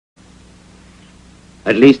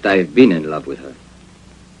At least I've been in love with her.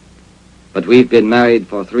 But we've been married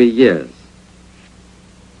for 3 years.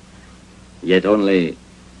 Yet only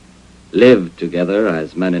lived together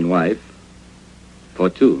as man and wife for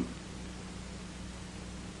 2.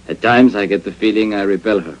 At times I get the feeling I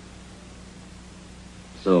repel her.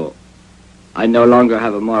 So I no longer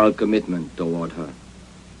have a moral commitment toward her.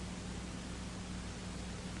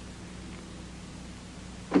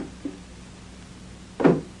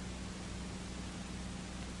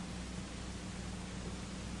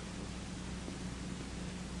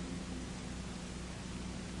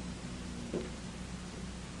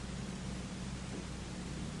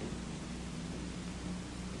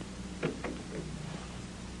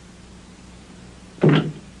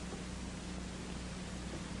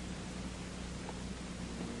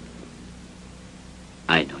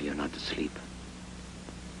 I know you're not asleep.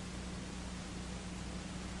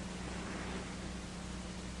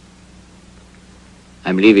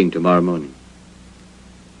 I'm leaving tomorrow morning.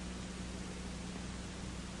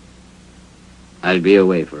 I'll be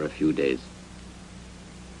away for a few days.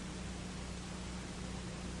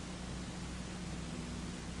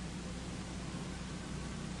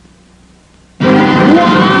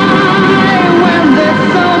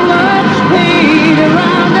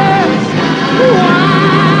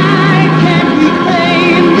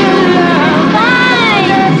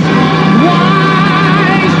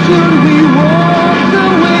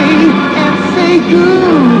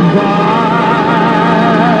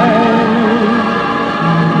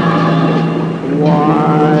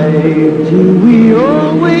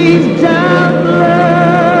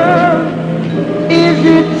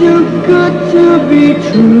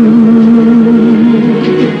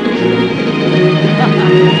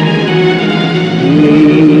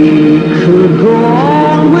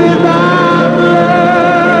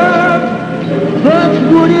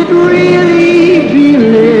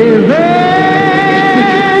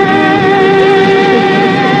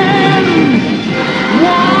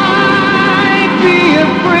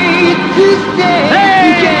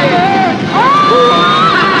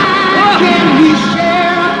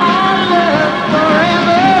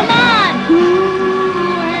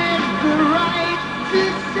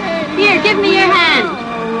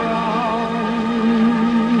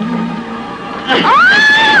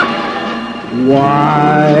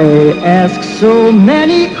 Why ask so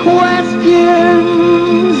many questions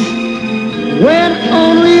when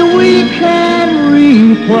only we can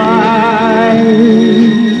reply?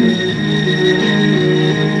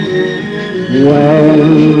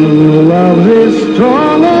 When love is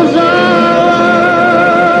strong as ours,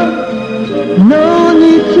 no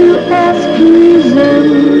need to ask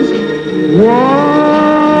reasons why.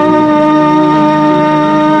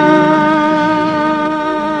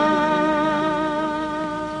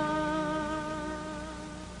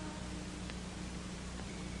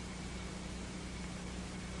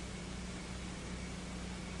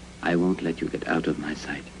 I won't let you get out of my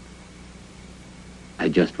sight. I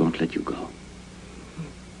just won't let you go.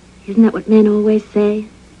 Isn't that what men always say?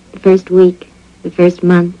 The first week, the first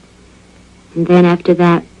month, and then after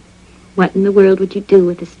that, what in the world would you do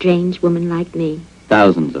with a strange woman like me?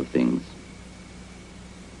 Thousands of things.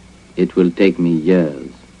 It will take me years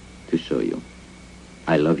to show you.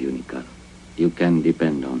 I love you, Nicole. You can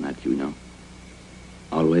depend on that, you know.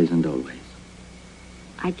 Always and always.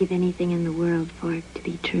 I'd give anything in the world for it to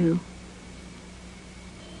be true.